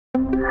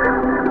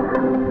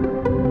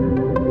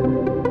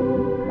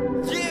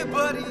Yeah,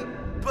 buddy,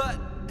 but...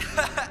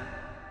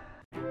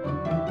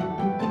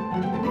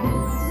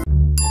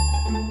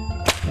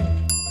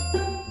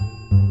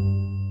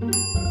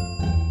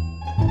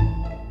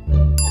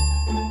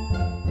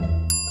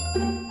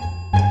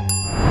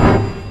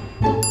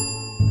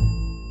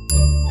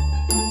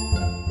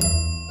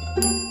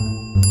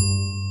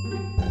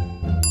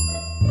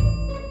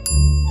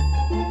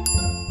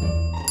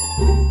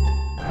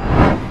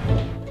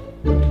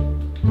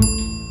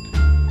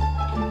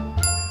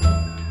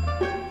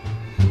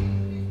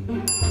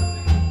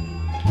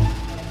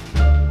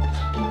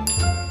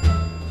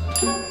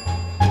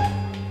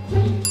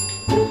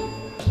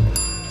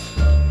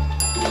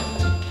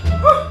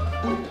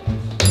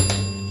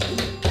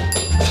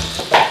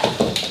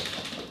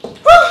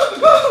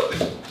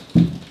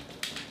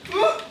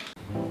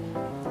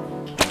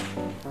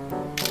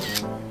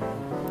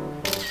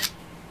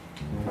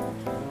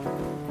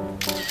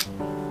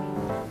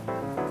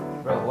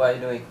 Bro, what are you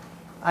doing?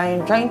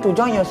 I'm trying to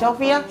join your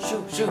selfie.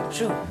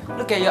 Shoo.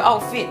 Look at your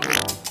outfit.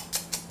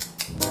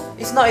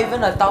 It's not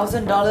even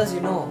 $1,000,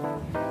 you know.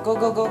 Go.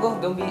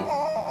 Don't be...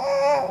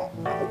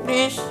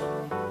 Please.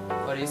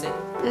 What do you say?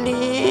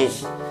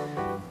 Please.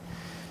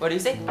 What do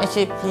you say? I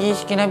say,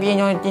 please, can I be in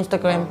your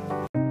Instagram?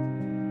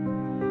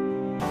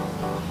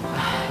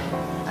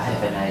 I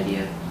have an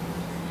idea.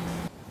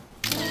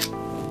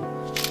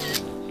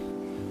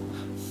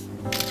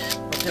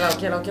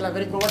 Okay lah.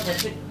 Very cool. What's my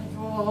shit?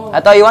 I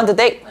thought you want to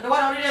take. I don't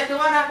want already. I don't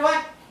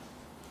want.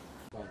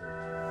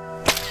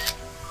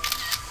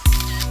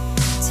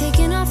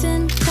 Taking off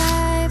in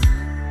 5,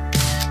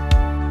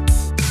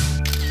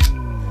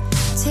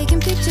 taking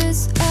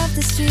pictures of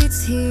the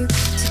streets here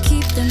to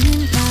keep them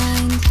in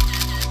mind.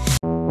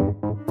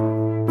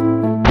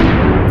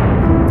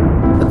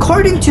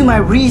 According to my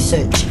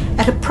research,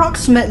 at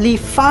approximately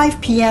 5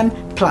 p.m.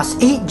 plus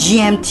 8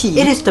 GMT,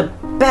 it is the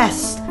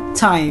best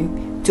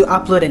time to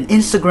upload an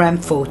Instagram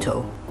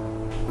photo.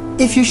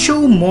 If you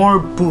show more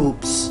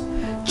boobs,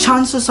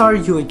 chances are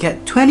you will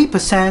get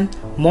 20%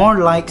 more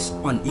likes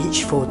on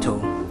each photo.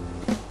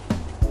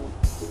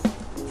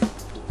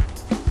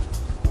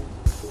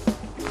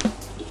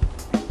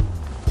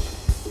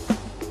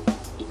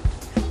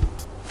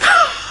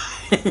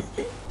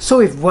 So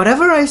if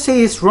whatever I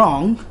say is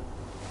wrong,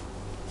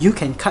 you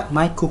can cut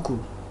my cuckoo.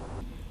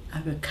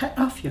 I will cut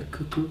off your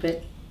cuckoo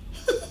bed.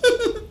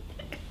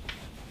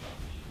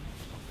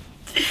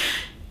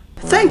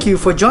 Thank you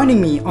for joining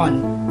me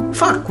on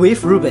Fuck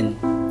with Ruben.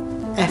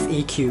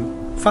 FAQ.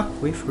 Fuck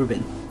with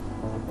Ruben.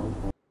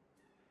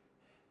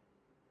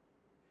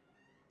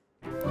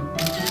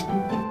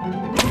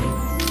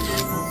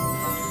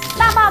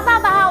 大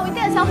宝 we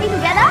take a selfie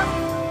together.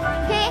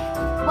 Okay,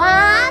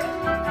 1,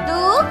 2,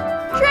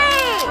 3.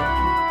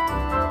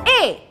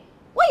 Hey,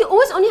 why you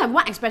always only have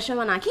one expression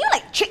one? Can you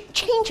like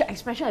change your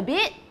expression a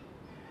bit?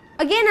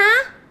 Again,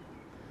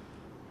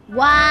 1,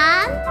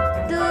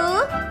 2,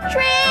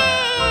 3.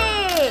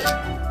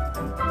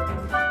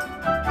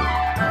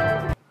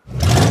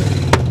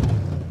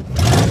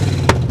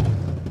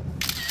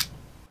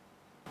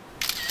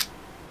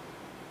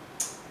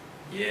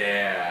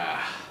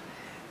 Yeah,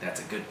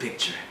 that's a good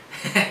picture.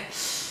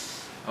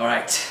 All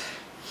right.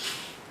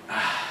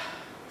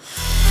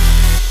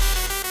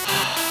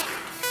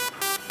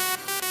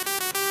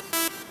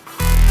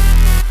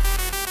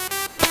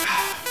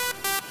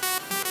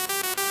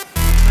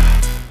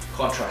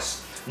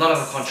 Contrast. Not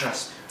enough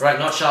contrast. Right,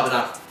 not sharp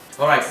enough.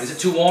 Alright, is it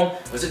too warm?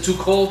 Or is it too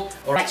cold?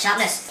 Alright,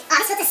 sharpness. Oh,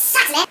 this filter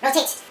sucks, man.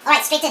 Rotate.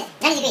 Alright, straighten.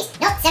 90 degrees.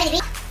 No, 70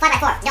 degrees.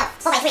 5x4. No.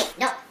 4x3.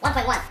 No.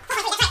 1.1.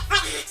 4x3. That's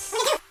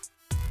right.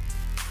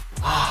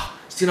 Ah,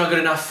 still not good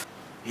enough.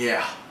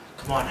 Yeah,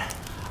 come on.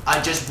 I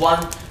just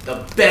won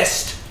the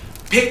best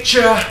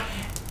picture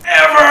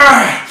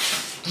ever!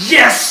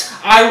 Yes!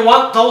 I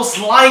want those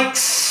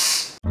likes!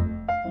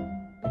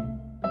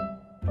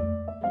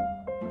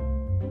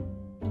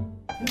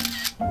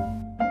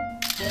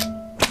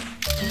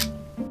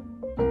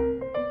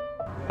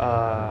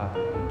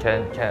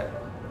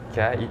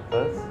 Can I eat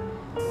first?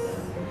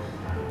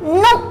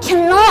 No,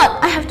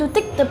 cannot. I have to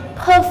take the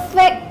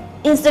perfect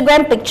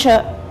Instagram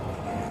picture.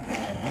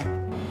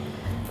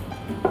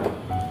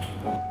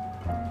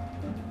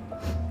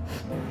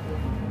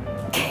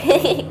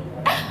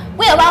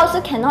 Wait a while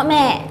also cannot,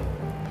 meh?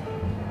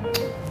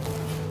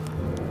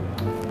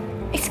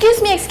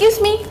 Excuse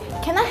me.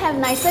 Can I have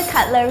nicer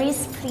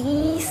cutleries,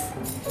 please?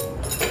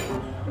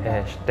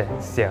 Hashtag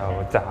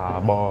小杂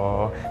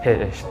毛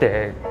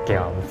Hashtag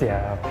搞笑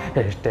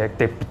Hashtag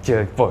take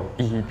picture for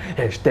it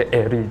Hashtag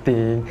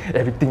everything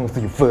was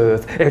you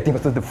first Everything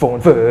was on the phone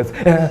first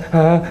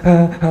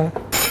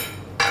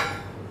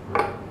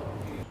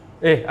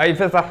Hey, I eat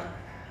first lah.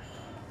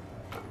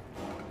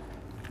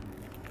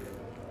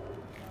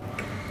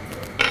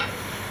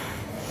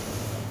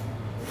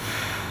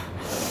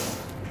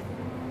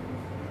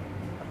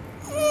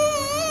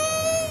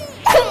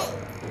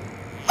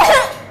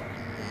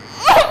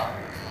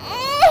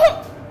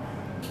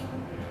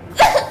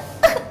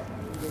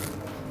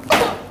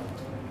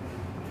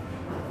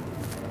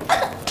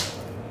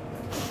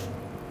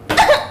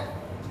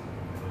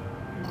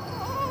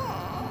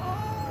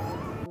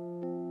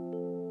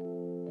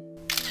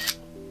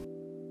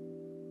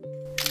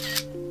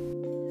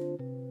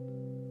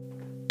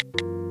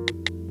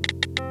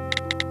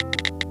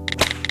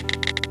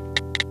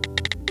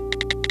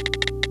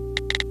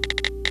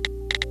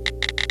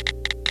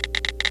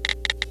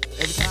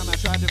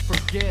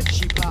 forget,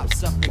 she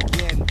pops up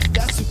again.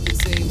 That's what the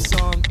same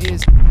song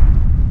is.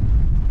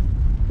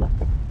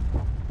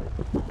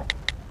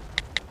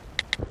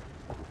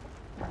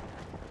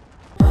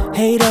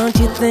 Hey, don't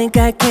you think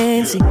I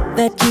can see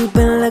that you've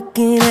been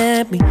looking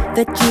at me,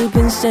 that you've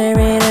been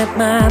staring at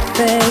my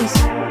face?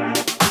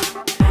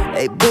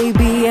 Hey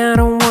baby, I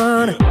don't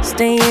wanna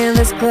stay in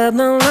this club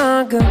no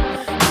longer.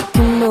 You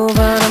can move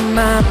on to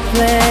my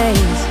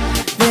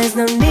place. There's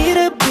no need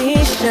to be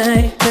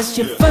shy, cause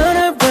you found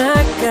a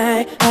right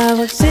guy. I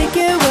will take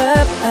you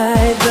up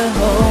high the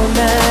whole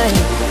night.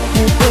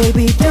 Hey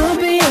baby, don't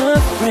be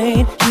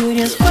afraid, you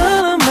just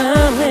follow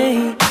my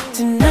way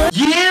tonight.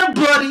 Yeah,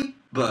 buddy!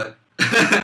 But